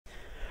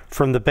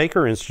From the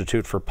Baker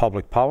Institute for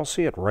Public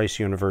Policy at Rice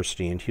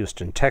University in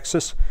Houston,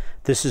 Texas,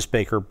 this is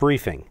Baker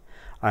Briefing.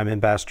 I'm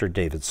Ambassador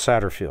David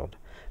Satterfield.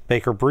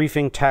 Baker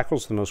Briefing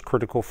tackles the most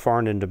critical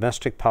foreign and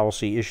domestic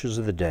policy issues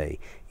of the day.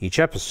 Each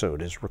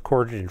episode is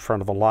recorded in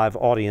front of a live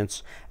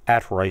audience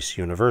at Rice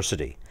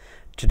University.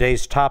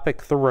 Today's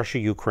topic, the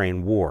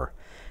Russia-Ukraine war.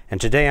 And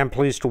today I'm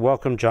pleased to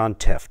welcome John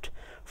Tefft,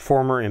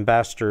 former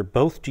ambassador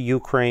both to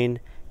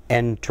Ukraine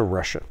and to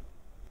Russia.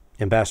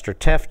 Ambassador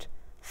Tefft,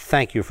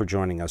 thank you for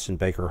joining us in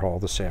Baker Hall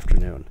this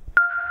afternoon.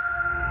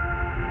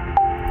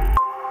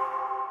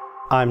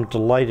 I'm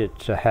delighted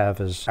to have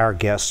as our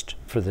guest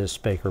for this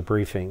Baker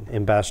Briefing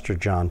Ambassador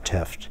John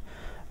Tefft.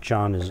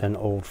 John is an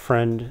old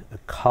friend, a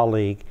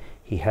colleague.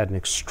 He had an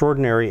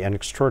extraordinary and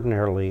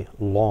extraordinarily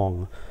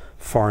long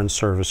foreign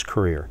service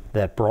career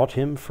that brought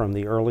him from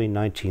the early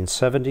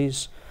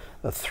 1970s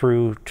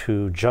through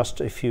to just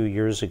a few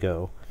years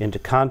ago into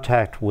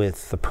contact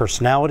with the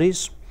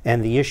personalities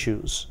and the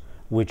issues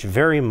which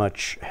very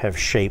much have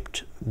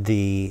shaped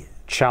the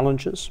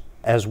challenges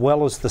as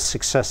well as the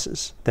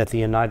successes that the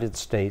United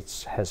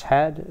States has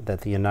had,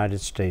 that the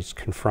United States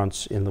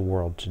confronts in the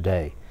world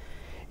today.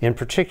 In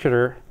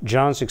particular,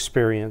 John's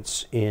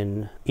experience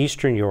in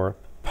Eastern Europe,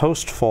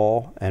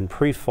 post-fall and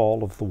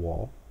pre-fall of the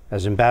wall,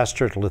 as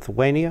ambassador to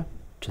Lithuania,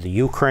 to the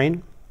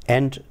Ukraine,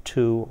 and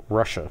to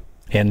Russia.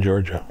 And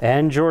Georgia.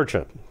 And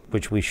Georgia,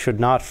 which we should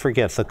not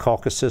forget. The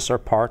Caucasus are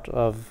part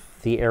of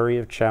the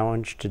area of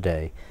challenge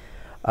today.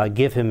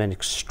 Give him an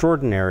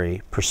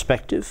extraordinary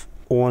perspective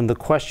on the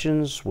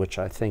questions which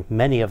I think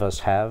many of us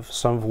have,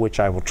 some of which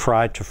I will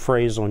try to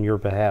phrase on your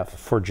behalf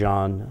for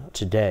John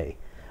today.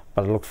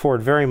 But I look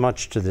forward very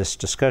much to this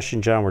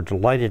discussion, John. We're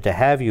delighted to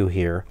have you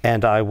here.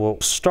 And I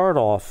will start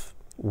off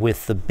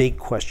with the big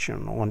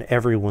question on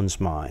everyone's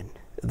mind,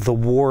 the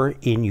war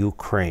in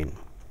Ukraine.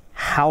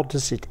 How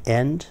does it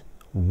end?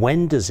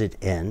 When does it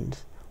end?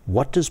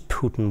 What does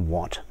Putin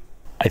want?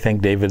 I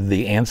think, David,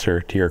 the answer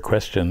to your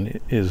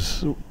question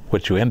is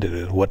what you ended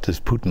with. What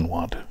does Putin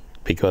want?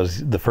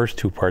 Because the first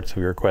two parts of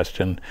your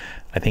question,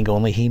 I think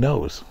only he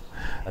knows.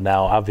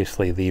 Now,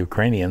 obviously, the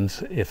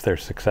Ukrainians, if they're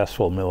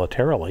successful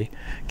militarily,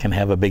 can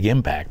have a big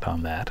impact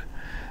on that.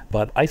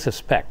 But I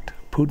suspect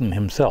Putin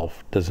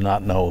himself does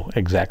not know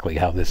exactly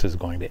how this is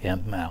going to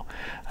end now.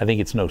 I think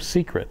it's no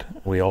secret.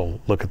 We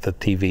all look at the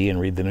TV and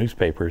read the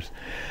newspapers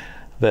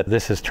that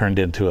this has turned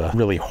into a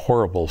really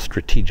horrible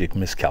strategic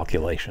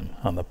miscalculation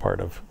on the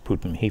part of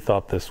Putin. He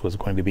thought this was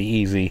going to be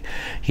easy.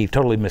 He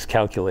totally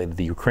miscalculated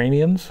the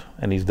Ukrainians,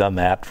 and he's done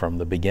that from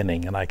the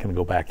beginning, and I can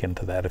go back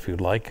into that if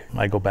you'd like.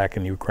 I go back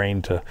in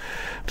Ukraine to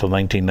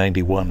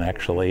 1991,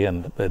 actually,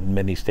 and at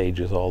many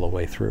stages all the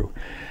way through.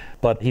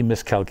 But he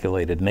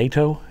miscalculated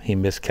NATO, he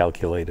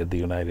miscalculated the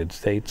United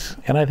States,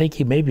 and I think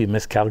he may be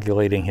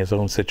miscalculating his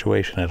own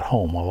situation at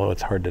home, although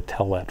it's hard to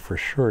tell that for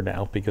sure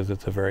now because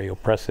it's a very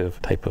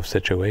oppressive type of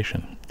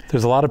situation.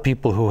 There's a lot of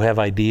people who have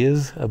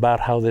ideas about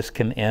how this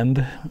can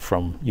end,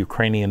 from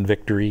Ukrainian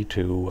victory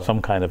to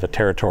some kind of a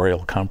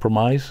territorial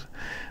compromise.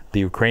 The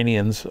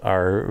Ukrainians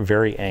are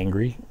very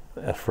angry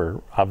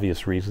for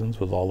obvious reasons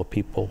with all the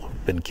people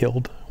who've been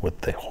killed,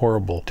 with the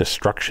horrible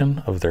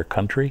destruction of their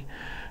country.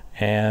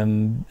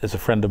 And as a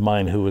friend of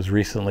mine who was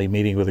recently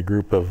meeting with a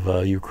group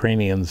of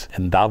Ukrainians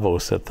in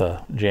Davos at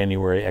the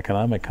January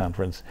Economic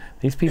Conference,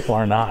 these people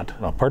are not,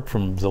 apart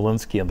from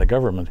Zelensky and the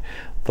government,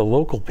 the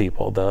local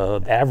people,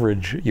 the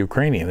average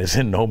Ukrainian is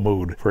in no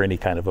mood for any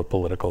kind of a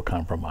political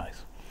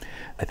compromise.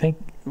 I think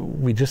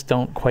we just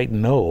don't quite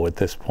know at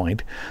this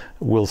point.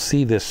 We'll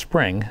see this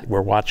spring.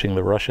 We're watching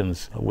the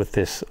Russians with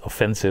this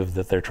offensive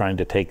that they're trying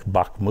to take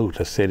Bakhmut,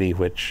 a city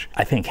which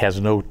I think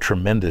has no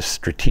tremendous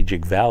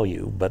strategic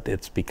value, but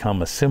it's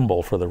become a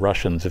symbol for the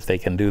Russians. If they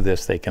can do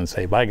this, they can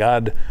say, by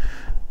God,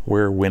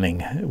 we're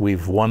winning.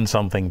 We've won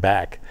something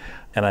back.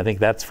 And I think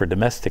that's for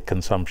domestic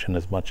consumption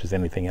as much as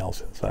anything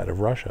else inside of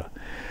Russia.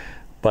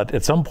 But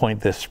at some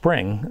point this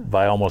spring,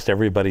 by almost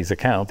everybody's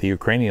account, the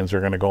Ukrainians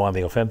are going to go on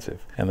the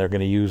offensive. And they're going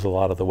to use a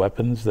lot of the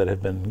weapons that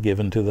have been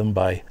given to them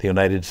by the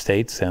United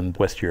States and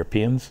West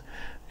Europeans.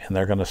 And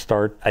they're going to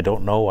start, I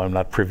don't know, I'm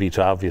not privy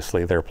to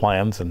obviously their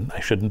plans, and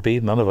I shouldn't be,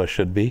 none of us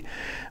should be.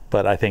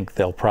 But I think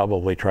they'll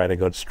probably try to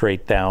go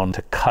straight down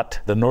to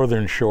cut the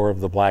northern shore of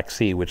the Black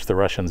Sea, which the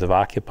Russians have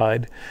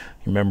occupied.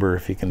 Remember,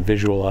 if you can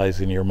visualize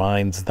in your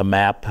minds the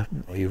map,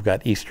 you've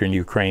got eastern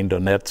Ukraine,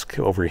 Donetsk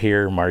over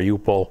here,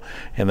 Mariupol,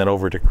 and then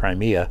over to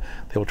Crimea.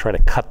 They will try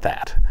to cut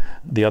that.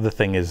 The other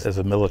thing is, as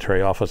a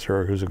military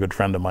officer who's a good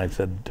friend of mine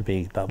said to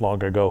me not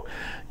long ago,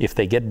 if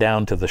they get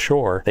down to the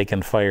shore, they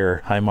can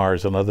fire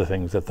HIMARS and other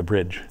things at the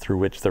bridge through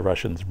which the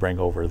Russians bring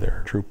over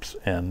their troops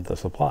and the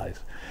supplies.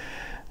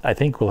 I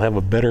think we'll have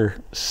a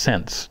better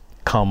sense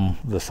come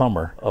the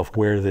summer of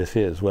where this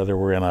is, whether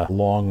we're in a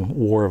long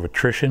war of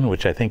attrition,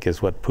 which I think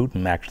is what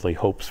Putin actually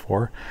hopes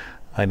for.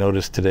 I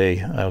noticed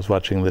today, I was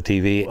watching the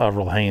TV,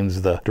 Avril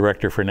Haines, the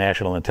director for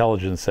national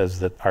intelligence, says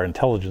that our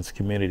intelligence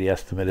community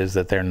estimate is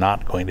that they're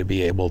not going to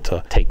be able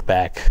to take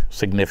back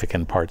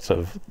significant parts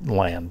of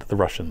land, the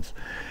Russians.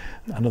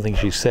 I don't think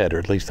she said, or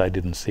at least I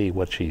didn't see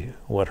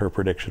what her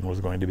prediction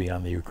was going to be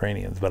on the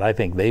Ukrainians, but I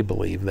think they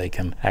believe they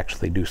can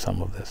actually do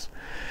some of this.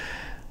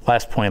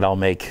 Last point I'll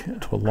make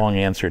to a long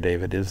answer,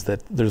 David, is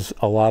that there's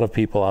a lot of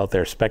people out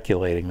there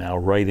speculating now,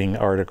 writing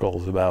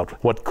articles about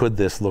what could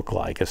this look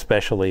like,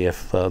 especially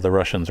if the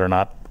Russians are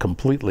not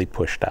completely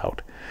pushed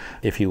out.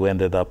 If you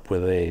ended up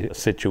with a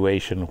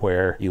situation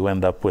where you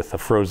end up with a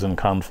frozen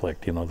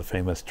conflict, you know, the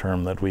famous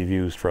term that we've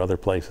used for other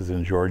places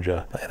in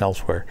Georgia and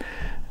elsewhere,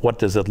 what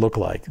does it look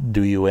like?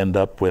 Do you end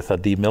up with a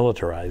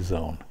demilitarized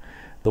zone?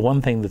 The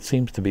one thing that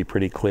seems to be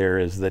pretty clear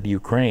is that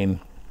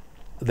Ukraine,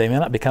 they may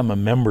not become a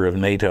member of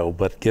NATO,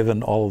 but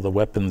given all of the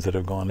weapons that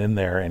have gone in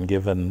there and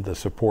given the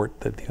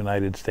support that the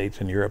United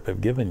States and Europe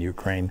have given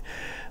Ukraine,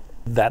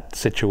 that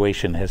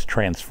situation has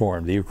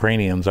transformed. The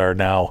Ukrainians are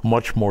now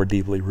much more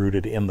deeply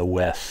rooted in the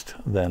West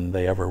than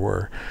they ever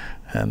were.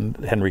 And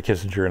Henry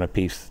Kissinger, in a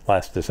piece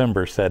last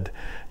December, said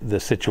the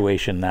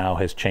situation now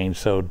has changed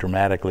so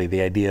dramatically.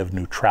 The idea of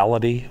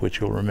neutrality, which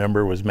you'll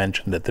remember was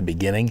mentioned at the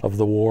beginning of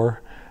the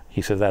war,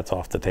 he says that's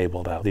off the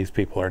table now. These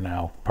people are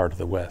now part of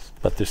the West.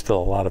 But there's still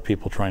a lot of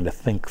people trying to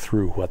think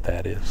through what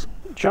that is.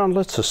 John,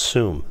 let's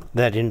assume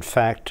that, in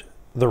fact,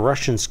 the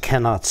Russians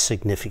cannot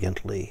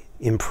significantly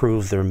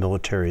improve their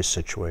military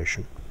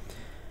situation.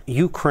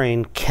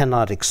 Ukraine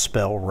cannot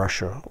expel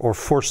Russia or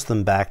force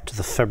them back to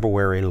the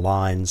February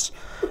lines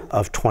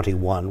of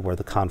 21, where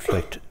the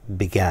conflict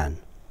began.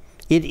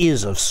 It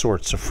is of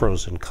sorts a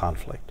frozen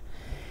conflict.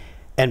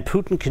 And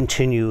Putin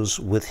continues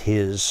with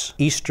his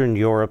Eastern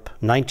Europe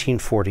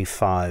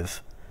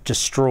 1945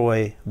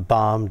 destroy,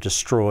 bomb,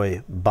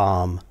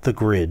 the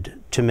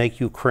grid to make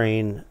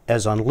Ukraine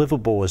as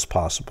unlivable as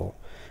possible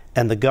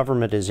and the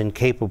government as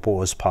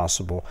incapable as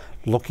possible,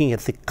 looking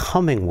at the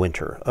coming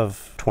winter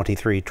of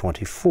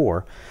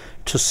 23-24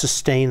 to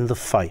sustain the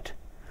fight.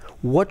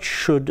 What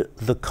should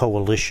the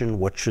coalition,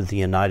 what should the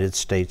United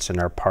States and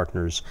our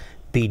partners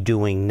be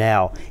doing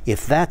now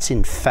if that's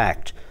in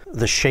fact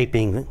the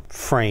shaping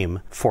frame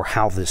for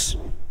how this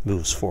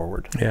moves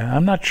forward? Yeah,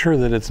 I'm not sure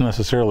that it's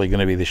necessarily going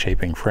to be the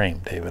shaping frame,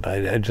 David.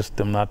 I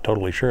just am not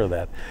totally sure of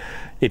that.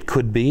 It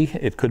could be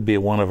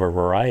one of a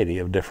variety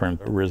of different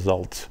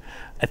results.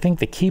 I think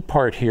the key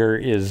part here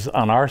is,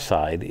 on our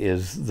side,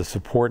 is the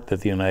support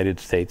that the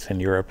United States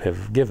and Europe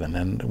have given.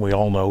 And we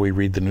all know, we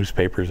read the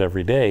newspapers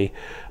every day,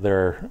 there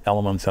are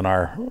elements in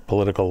our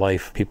political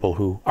life, people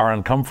who are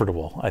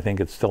uncomfortable. I think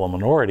it's still a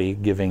minority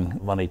giving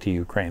money to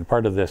Ukraine.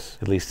 Part of this,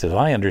 at least as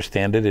I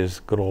understand it, is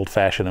good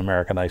old-fashioned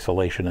American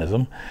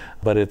isolationism,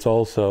 but it's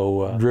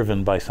also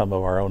driven by some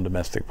of our own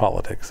domestic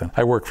politics. And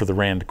I work for the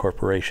RAND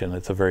Corporation.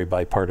 It's a very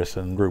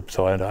bipartisan group,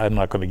 so I'm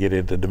not going to get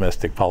into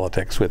domestic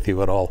politics with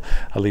you at all.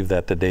 I leave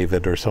that to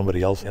David or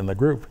somebody else in the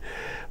group.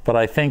 But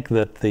I think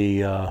that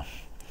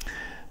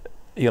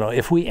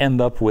if we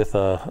end up with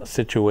a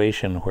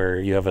situation where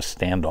you have a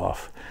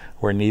standoff,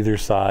 where neither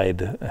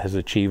side has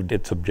achieved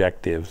its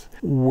objectives,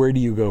 where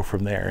do you go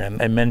from there?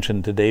 And I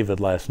mentioned to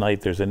David last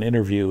night, there's an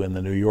interview in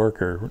the New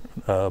Yorker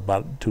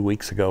about 2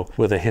 weeks ago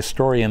with a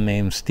historian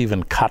named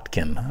Stephen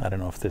Kotkin. I don't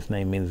know if this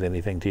name means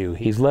anything to you.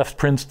 He's left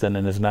Princeton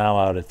and is now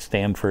out at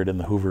Stanford and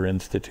the Hoover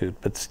Institute.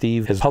 But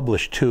Steve has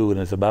published two and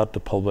is about to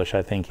publish,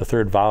 I think, the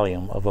third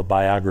volume of a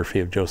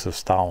biography of Joseph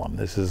Stalin.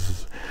 This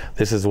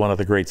is one of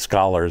the great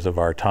scholars of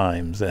our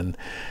times. And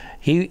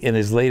he, in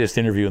his latest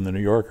interview in the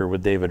New Yorker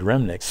with David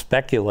Remnick,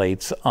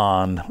 speculates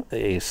on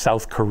a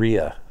South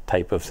Korea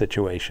type of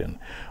situation.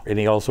 And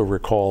he also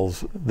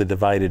recalls the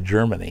divided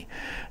Germany.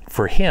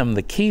 For him,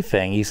 the key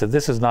thing, he said,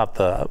 this is not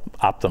the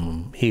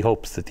optimum. He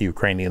hopes that the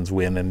Ukrainians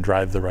win and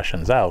drive the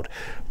Russians out.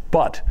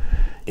 But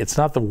it's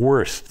not the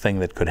worst thing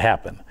that could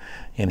happen.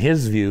 In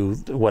his view,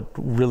 what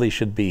really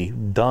should be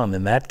done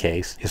in that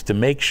case is to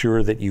make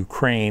sure that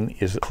Ukraine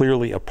is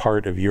clearly a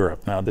part of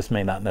Europe. Now, this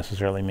may not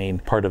necessarily mean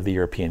part of the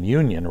European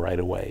Union right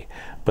away,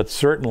 but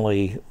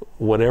certainly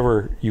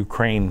whatever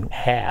Ukraine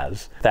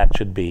has, that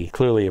should be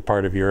clearly a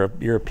part of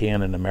Europe,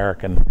 European and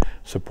American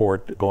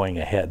support going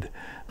ahead.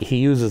 He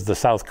uses the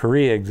South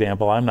Korea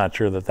example. I'm not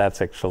sure that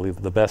that's actually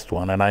the best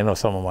one. And I know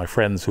some of my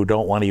friends who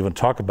don't want to even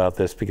talk about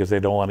this because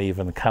they don't want to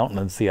even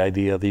countenance the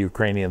idea the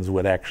Ukrainians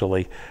would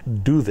actually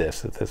do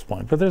this at this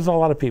point. But there's a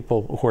lot of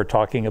people who are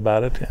talking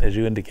about it, as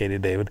you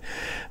indicated, David,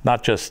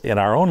 not just in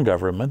our own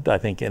government, I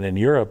think, and in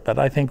Europe, but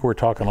I think we're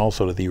talking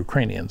also to the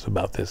Ukrainians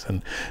about this.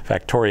 And in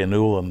fact, Toria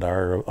Nuland,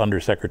 our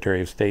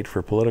Undersecretary of State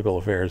for Political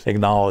Affairs,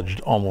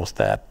 acknowledged almost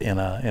that in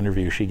an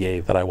interview she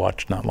gave that I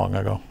watched not long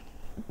ago.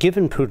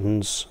 Given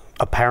Putin's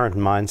apparent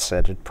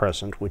mindset at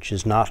present, which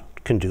is not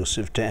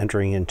conducive to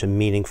entering into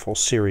meaningful,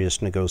 serious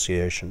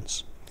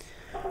negotiations,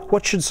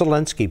 what should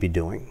Zelensky be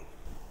doing?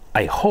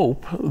 I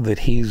hope that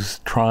he's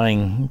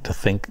trying to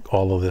think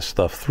all of this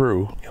stuff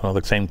through,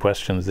 the same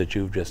questions that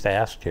you've just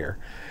asked here.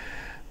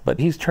 But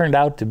he's turned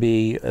out to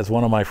be, as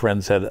one of my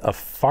friends said, a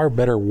far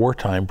better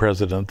wartime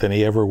president than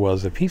he ever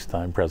was a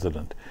peacetime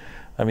president.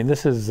 I mean,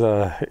 this is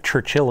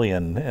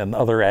Churchillian, and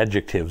other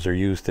adjectives are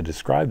used to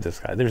describe this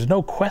guy. There's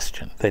no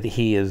question that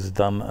he has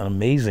done an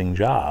amazing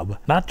job,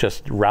 not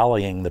just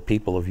rallying the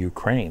people of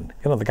Ukraine.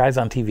 You know, the guy's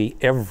on TV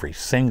every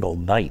single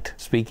night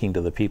speaking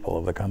to the people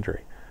of the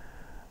country.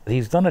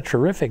 He's done a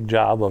terrific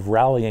job of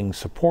rallying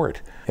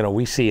support. You know,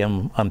 we see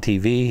him on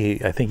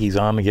TV. I think he's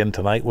on again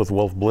tonight with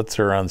Wolf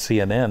Blitzer on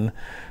CNN.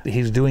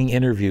 He's doing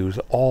interviews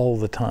all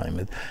the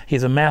time.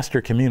 He's a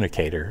master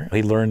communicator.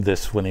 He learned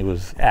this when he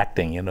was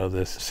acting, you know,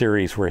 this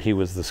series where he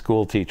was the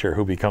school teacher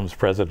who becomes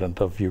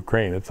president of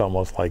Ukraine. It's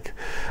almost like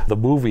the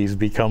movies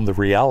become the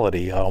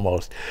reality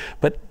almost.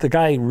 But the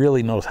guy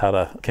really knows how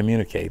to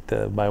communicate.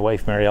 My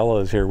wife Mariella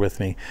is here with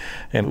me,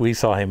 and we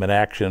saw him in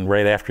action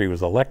right after he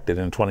was elected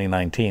in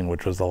 2019,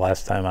 which was the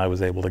last time I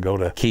was able to go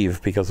to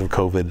Kyiv because of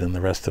COVID and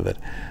the rest of it.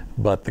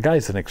 But the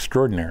guy's an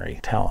extraordinary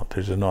talent.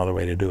 There's no other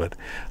way to do it.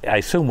 I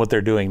assume what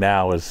they're doing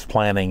now is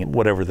planning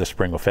whatever the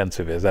spring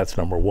offensive is. That's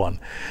number one.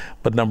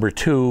 But number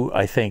two,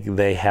 I think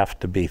they have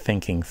to be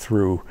thinking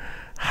through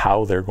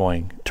how they're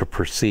going to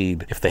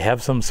proceed. If they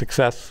have some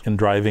success in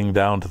driving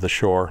down to the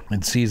shore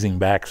and seizing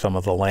back some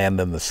of the land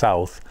in the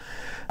south,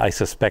 I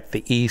suspect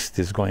the east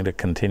is going to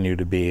continue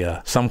to be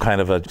some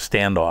kind of a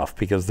standoff,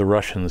 because the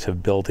Russians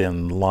have built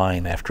in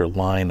line after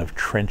line of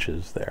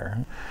trenches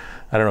there.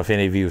 I don't know if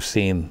any of you have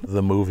seen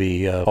the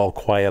movie All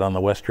Quiet on the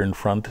Western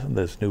Front,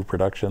 this new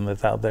production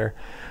that's out there.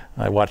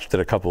 I watched it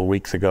a couple of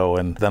weeks ago,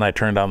 and then I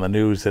turned on the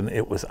news, and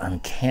it was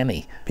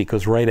uncanny,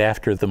 because right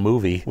after the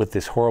movie, with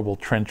this horrible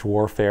trench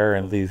warfare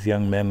and these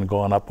young men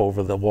going up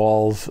over the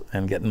walls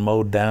and getting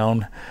mowed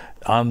down,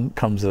 on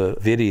comes a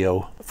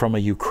video from a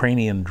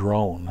Ukrainian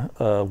drone,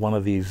 one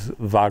of these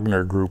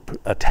Wagner group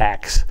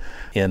attacks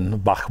in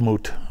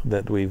Bakhmut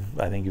that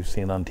I think you've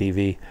seen on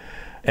TV.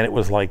 And it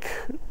was like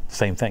the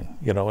same thing.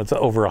 You know, it's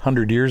over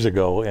 100 years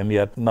ago, and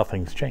yet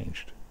nothing's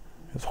changed.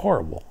 It's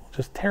horrible,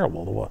 just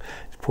terrible.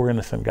 These poor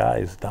innocent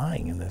guys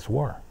dying in this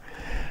war.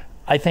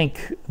 I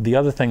think the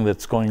other thing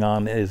that's going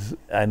on is,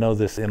 I know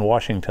this in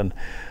Washington,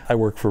 I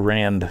work for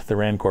RAND, the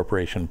RAND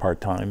Corporation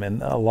part-time,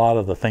 and a lot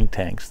of the think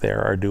tanks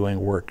there are doing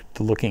work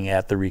looking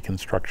at the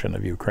reconstruction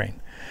of Ukraine.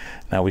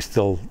 Now, we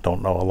still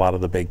don't know a lot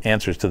of the big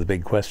answers to the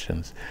big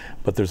questions,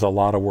 but there's a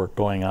lot of work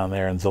going on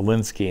there. And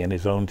Zelensky and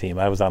his own team,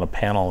 I was on a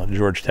panel at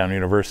Georgetown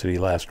University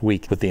last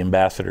week with the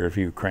ambassador of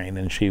Ukraine,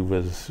 and she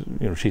was,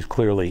 you know, she's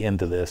clearly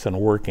into this and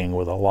working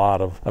with a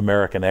lot of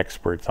American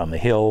experts on the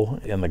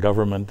Hill, in the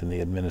government, in the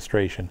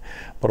administration,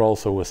 but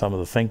also with some of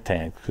the think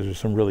tanks, because there's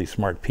some really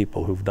smart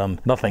people who've done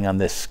nothing on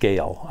this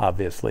scale,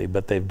 obviously,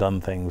 but they've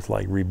done things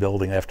like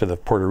rebuilding after the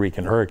Puerto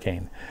Rican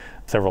hurricane.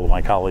 Several of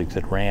my colleagues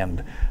at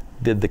RAND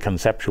did the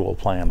conceptual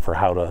plan for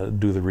how to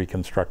do the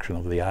reconstruction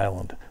of the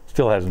island.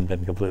 Still hasn't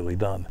been completely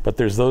done. But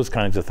there's those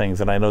kinds of things,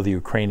 and I know the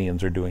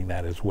Ukrainians are doing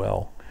that as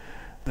well.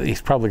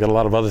 He's probably got a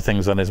lot of other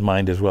things on his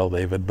mind as well,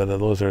 David, but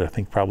those are, I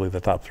think, probably the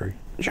top three.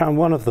 John,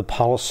 one of the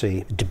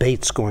policy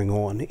debates going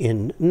on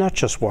in not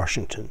just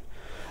Washington,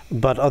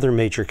 but other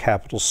major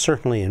capitals,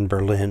 certainly in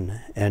Berlin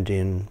and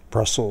in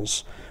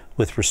Brussels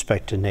with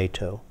respect to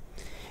NATO,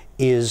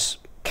 is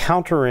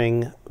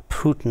countering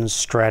Putin's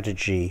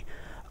strategy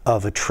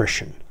of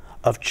attrition,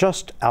 of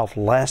just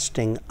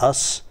outlasting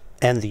us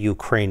and the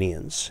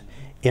Ukrainians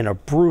in a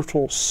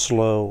brutal,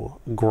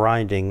 slow,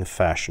 grinding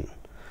fashion.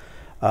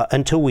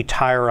 Until we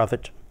tire of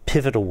it,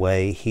 pivot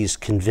away, he's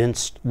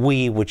convinced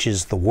we, which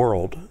is the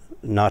world,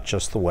 not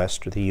just the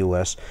West or the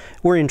US,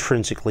 we're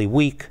intrinsically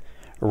weak.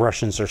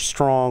 Russians are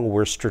strong,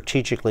 we're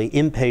strategically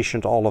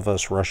impatient, all of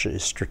us. Russia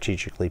is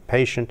strategically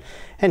patient,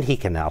 and he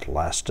can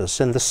outlast us.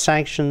 And the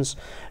sanctions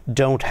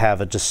don't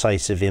have a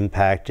decisive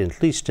impact,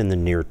 at least in the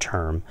near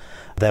term,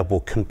 that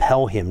will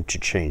compel him to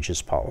change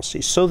his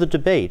policy. So the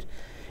debate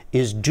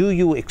is, do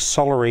you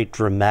accelerate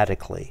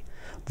dramatically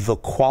the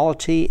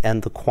quality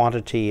and the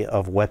quantity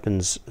of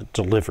weapons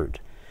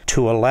delivered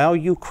to allow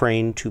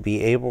Ukraine to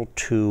be able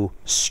to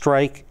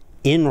strike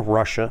in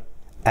Russia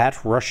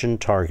at Russian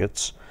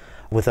targets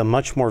with a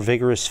much more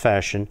vigorous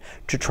fashion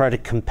to try to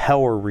compel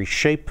or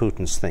reshape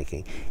Putin's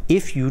thinking?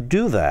 If you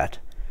do that,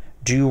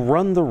 do you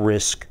run the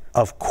risk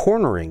of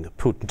cornering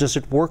Putin? Does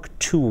it work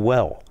too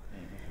well?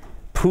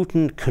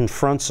 Putin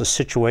confronts a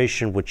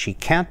situation which he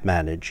can't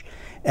manage,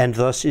 and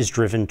thus is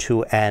driven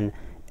to an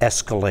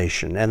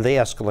escalation. And the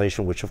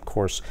escalation, which of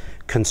course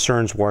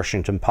concerns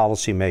Washington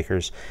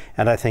policymakers,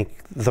 and I think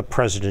the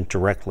president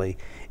directly,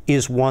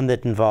 is one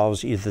that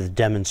involves either the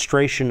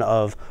demonstration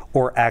of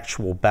or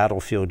actual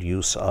battlefield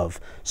use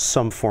of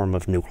some form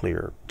of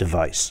nuclear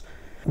device.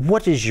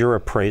 What is your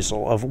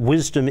appraisal of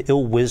wisdom,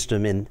 ill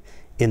wisdom in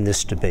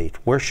this debate?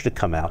 Where should it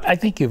come out? I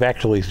think you've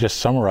actually just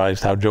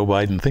summarized how Joe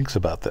Biden thinks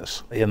about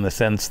this, in the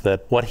sense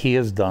that what he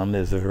has done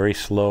is a very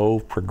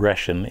slow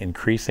progression,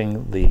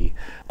 increasing the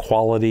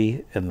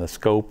quality and the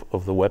scope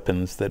of the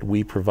weapons that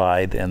we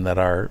provide and that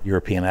our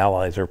European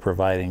allies are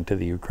providing to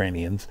the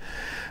Ukrainians.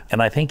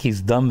 And I think he's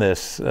done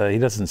this, he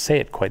doesn't say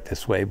it quite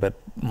this way, but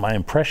My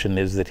impression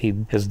is that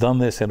he has done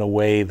this in a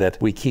way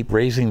that we keep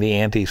raising the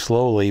ante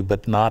slowly,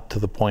 but not to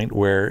the point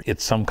where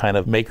it's some kind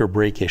of make or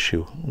break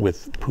issue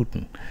with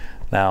Putin.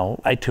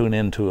 Now, I tune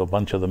into a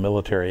bunch of the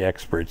military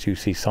experts. You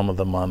see some of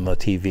them on the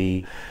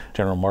TV,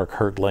 General Mark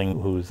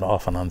Hertling, who's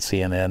often on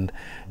CNN.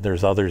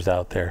 There's others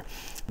out there.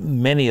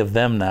 Many of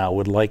them now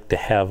would like to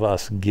have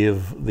us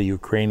give the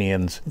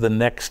Ukrainians the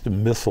next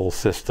missile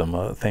system,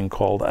 a thing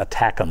called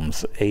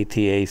ATACMS,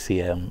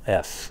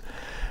 ATACMS.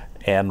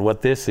 And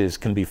what this is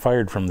can be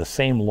fired from the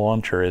same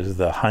launcher as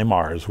the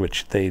HIMARS,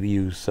 which they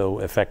use so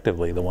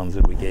effectively, the ones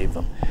that we gave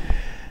them.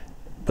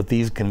 But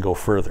these can go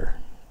further.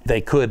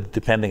 They could,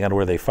 depending on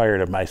where they fired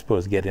them, I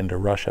suppose, get into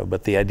Russia.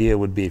 But the idea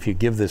would be if you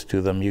give this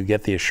to them, you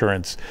get the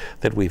assurance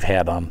that we've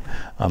had on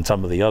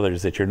some of the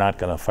others that you're not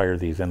going to fire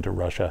these into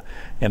Russia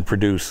and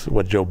produce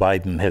what Joe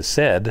Biden has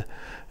said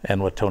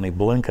and what Tony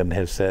Blinken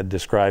has said,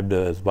 described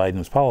as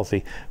Biden's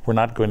policy. We're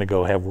not going to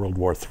go have World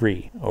War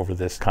III over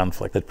this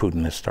conflict that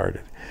Putin has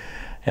started.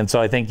 And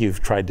so I think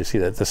you've tried to see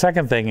that. The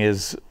second thing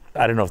is,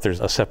 I don't know if there's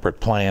a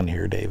separate plan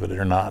here, David,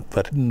 or not,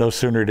 but no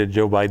sooner did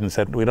Joe Biden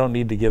say, we don't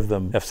need to give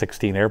them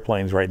F-16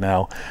 airplanes right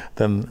now,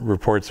 than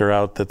reports are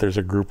out that there's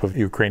a group of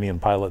Ukrainian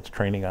pilots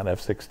training on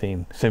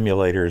F-16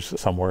 simulators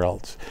somewhere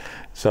else.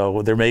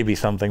 So there may be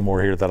something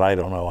more here that I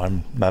don't know.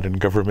 I'm not in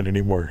government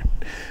anymore.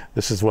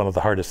 This is one of the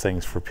hardest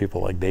things for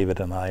people like David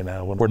and I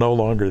now. When we're no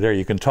longer there,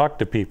 you can talk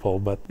to people,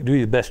 but do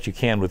the best you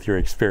can with your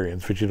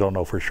experience, but you don't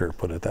know for sure,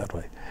 put it that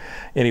way.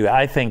 Anyway,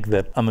 I think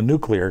that on the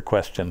nuclear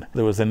question,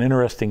 there was an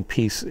interesting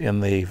piece in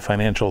the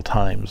Financial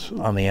Times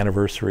on the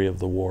anniversary of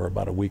the war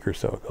about a week or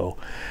so ago.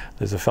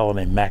 There's a fellow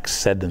named Max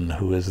Seddon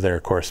who is their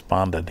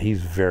correspondent.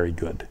 He's very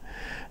good.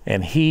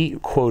 And he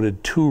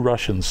quoted 2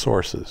 Russian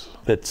sources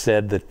that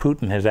said that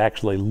Putin has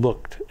actually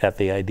looked at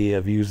the idea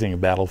of using a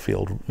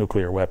battlefield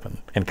nuclear weapon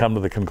and come to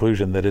the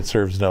conclusion that it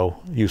serves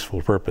no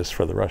useful purpose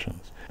for the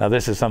Russians. Now,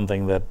 this is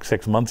something that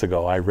 6 months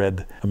ago I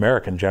read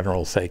American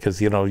generals say,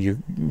 because,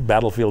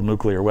 battlefield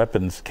nuclear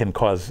weapons can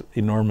cause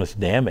enormous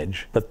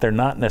damage, but they're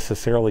not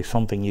necessarily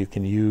something you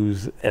can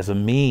use as a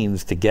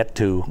means to get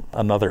to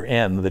another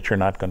end that you're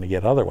not going to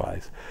get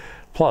otherwise.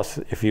 Plus,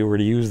 if you were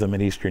to use them in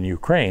eastern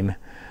Ukraine,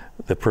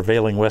 the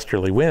prevailing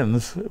westerly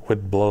winds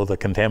would blow the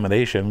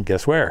contamination,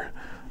 guess where?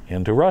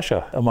 Into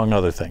Russia, among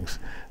other things.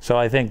 So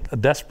I think a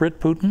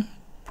desperate Putin,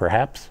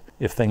 perhaps,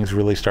 if things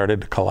really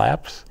started to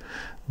collapse.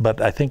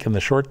 But I think in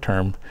the short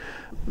term,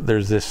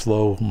 there's this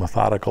slow,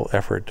 methodical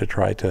effort to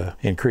try to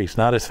increase.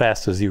 Not as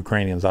fast as the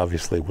Ukrainians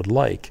obviously would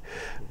like,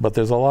 but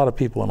there's a lot of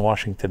people in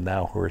Washington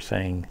now who are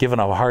saying, given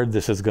how hard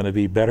this is going to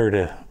be, better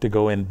to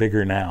go in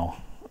bigger now,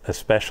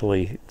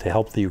 especially to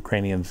help the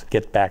Ukrainians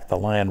get back the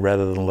land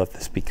rather than let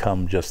this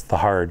become just the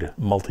hard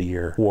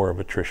multi-year war of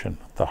attrition,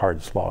 the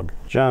hard slog.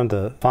 John,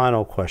 the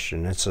final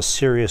question, it's a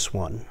serious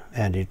one,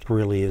 and it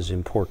really is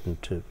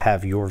important to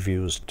have your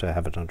views to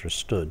have it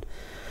understood.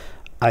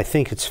 I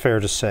think it's fair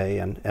to say,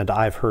 and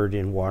I've heard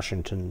in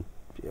Washington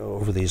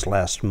over these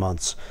last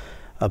months,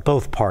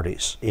 both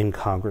parties in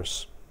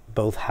Congress,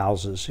 both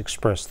houses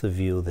express the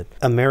view that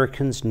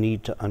Americans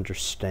need to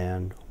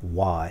understand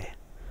why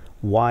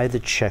the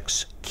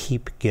checks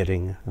keep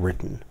getting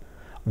written,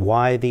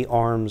 why the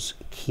arms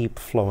keep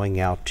flowing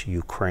out to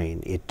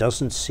Ukraine. It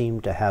doesn't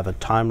seem to have a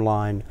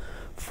timeline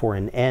for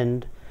an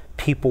end.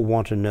 People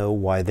want to know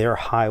why their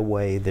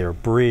highway, their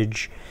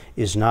bridge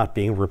is not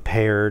being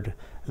repaired,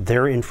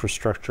 their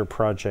infrastructure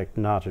project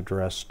not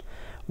addressed.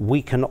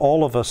 We can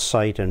all of us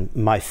cite, and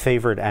my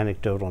favorite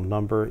anecdotal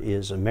number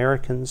is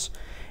Americans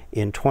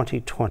in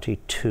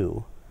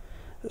 2022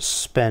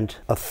 spent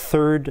a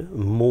third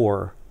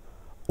more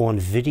on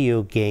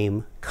video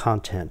game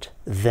content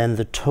than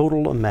the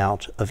total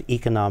amount of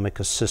economic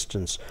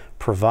assistance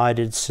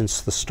provided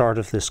since the start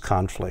of this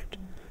conflict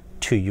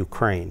to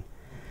Ukraine.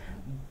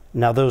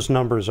 Now, those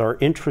numbers are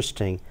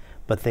interesting,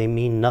 but they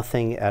mean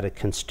nothing at a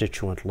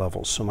constituent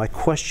level. So my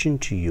question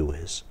to you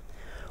is,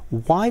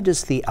 why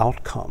does the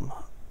outcome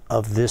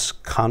of this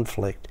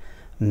conflict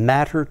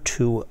matter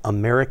to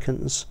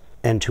Americans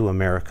and to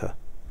America?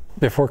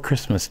 Before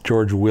Christmas,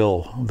 George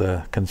Will,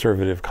 the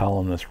conservative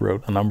columnist,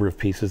 wrote a number of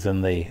pieces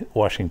in the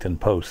Washington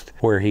Post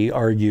where he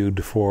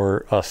argued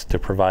for us to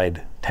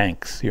provide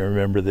tanks. You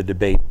remember the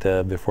debate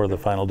before the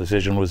final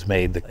decision was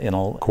made in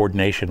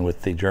coordination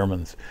with the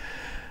Germans.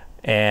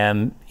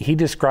 And he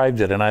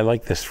describes it, and I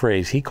like this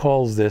phrase, he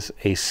calls this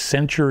a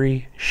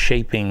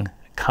century-shaping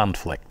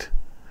conflict.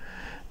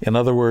 In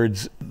other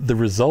words, the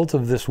result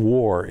of this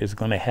war is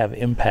going to have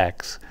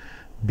impacts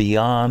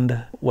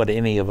beyond what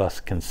any of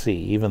us can see,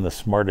 even the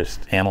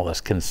smartest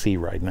analysts can see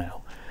right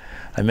now.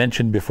 I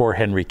mentioned before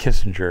Henry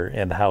Kissinger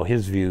and how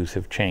his views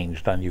have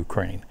changed on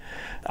Ukraine.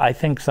 I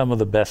think some of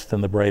the best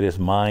and the brightest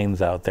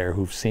minds out there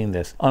who've seen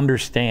this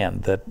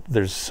understand that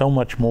there's so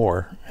much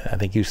more, I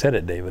think you said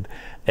it, David,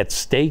 at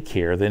stake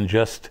here than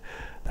just,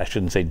 I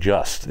shouldn't say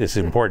just, it's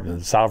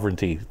important,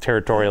 sovereignty,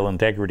 territorial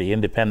integrity,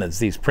 independence,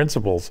 these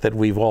principles that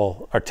we've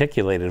all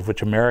articulated,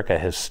 which America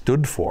has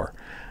stood for.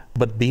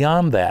 But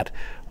beyond that,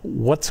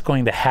 what's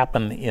going to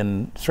happen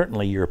in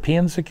certainly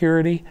European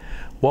security,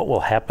 what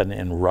will happen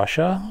in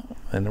Russia.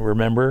 And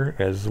remember,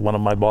 as one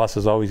of my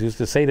bosses always used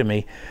to say to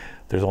me,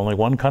 there's only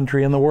one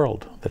country in the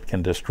world that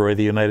can destroy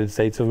the United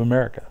States of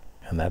America,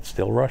 and that's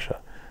still Russia.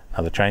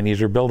 Now, the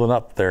Chinese are building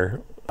up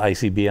their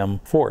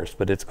ICBM force,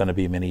 but it's going to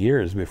be many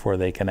years before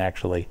they can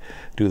actually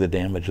do the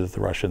damage that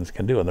the Russians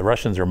can do. And the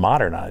Russians are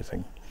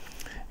modernizing,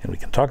 and we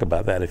can talk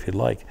about that if you'd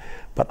like.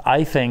 But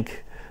I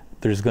think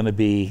there's going to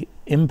be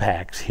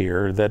impacts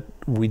here that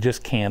we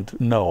just can't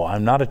know.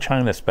 I'm not a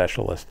China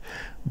specialist,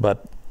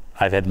 but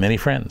I've had many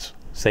friends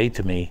say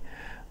to me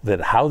that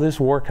how this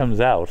war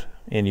comes out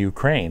in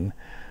Ukraine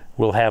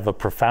will have a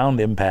profound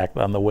impact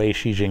on the way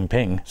Xi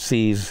Jinping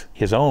sees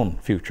his own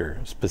future,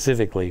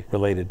 specifically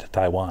related to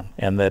Taiwan.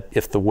 And that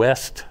if the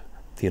West,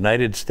 the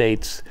United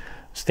States,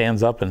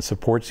 stands up and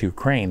supports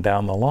Ukraine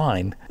down the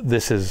line,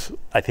 this is,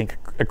 I think,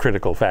 a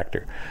critical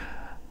factor.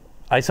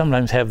 I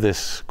sometimes have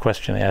this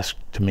question asked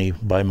to me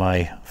by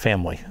my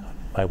family,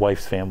 my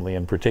wife's family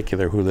in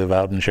particular, who live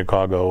out in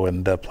Chicago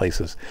and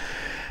places.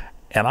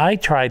 And I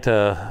try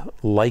to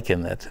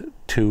liken it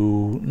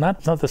to,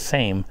 not the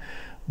same,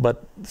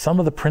 but some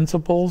of the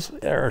principles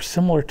are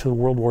similar to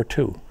World War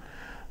II.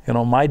 You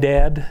know, my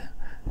dad,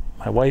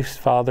 my wife's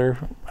father,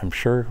 I'm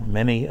sure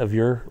many of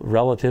your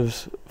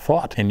relatives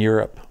fought in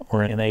Europe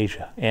or in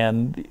Asia.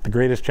 And the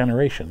Greatest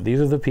Generation,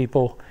 these are the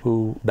people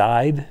who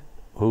died,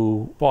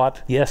 who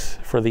fought, yes,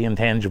 for the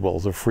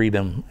intangibles of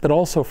freedom, but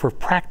also for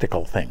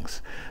practical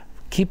things.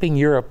 Keeping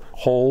Europe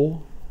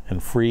whole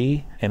and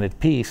free and at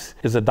peace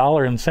is a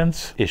dollar and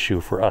cents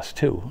issue for us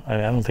too. I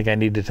don't think I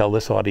need to tell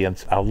this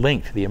audience how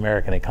linked the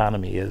American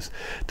economy is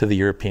to the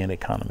European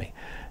economy,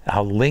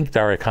 how linked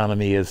our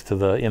economy is to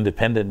the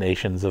independent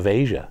nations of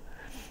Asia.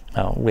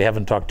 Now, we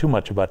haven't talked too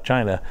much about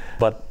China,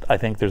 but I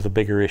think there's a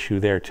bigger issue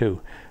there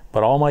too.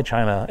 But all my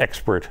China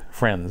expert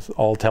friends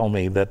all tell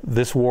me that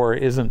this war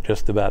isn't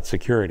just about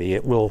security.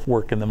 It will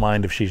work in the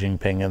mind of Xi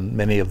Jinping and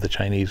many of the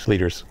Chinese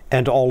leaders.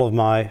 And all of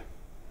my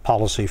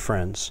policy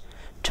friends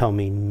tell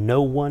me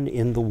no one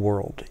in the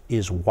world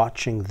is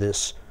watching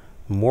this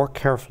more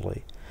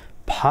carefully,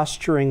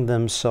 posturing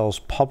themselves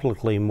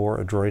publicly more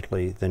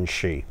adroitly than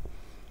Xi.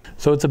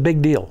 So it's a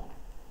big deal.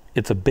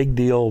 It's a big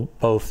deal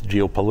both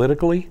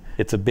geopolitically,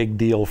 it's a big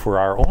deal for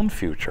our own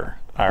future,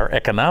 our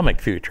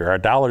economic future, our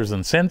dollars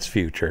and cents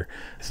future.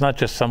 It's not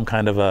just some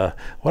kind of a,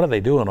 what are they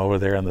doing over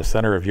there in the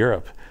center of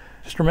Europe?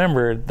 Just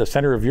remember, the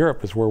center of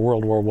Europe is where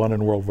World War I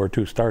and World War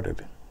II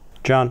started.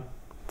 John,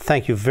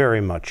 thank you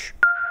very much.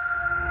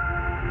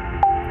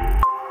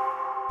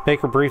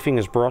 Baker Briefing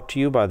is brought to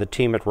you by the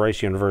team at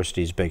Rice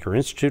University's Baker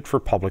Institute for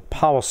Public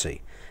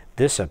Policy.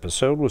 This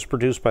episode was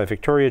produced by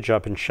Victoria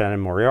Jupp and Shannon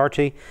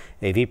Moriarty.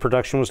 AV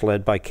production was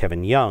led by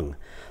Kevin Young.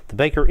 The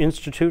Baker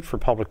Institute for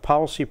Public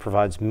Policy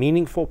provides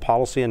meaningful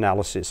policy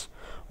analysis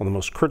on the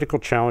most critical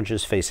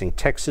challenges facing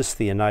Texas,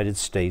 the United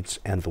States,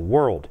 and the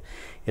world.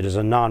 It is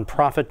a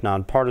nonprofit,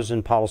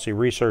 nonpartisan policy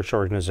research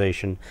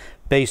organization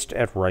based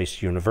at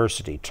Rice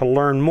University. To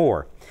learn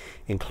more,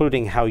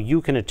 including how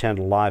you can attend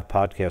a live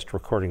podcast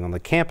recording on the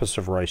campus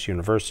of Rice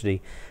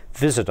University,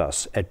 visit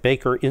us at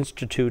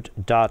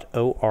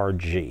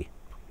bakerinstitute.org.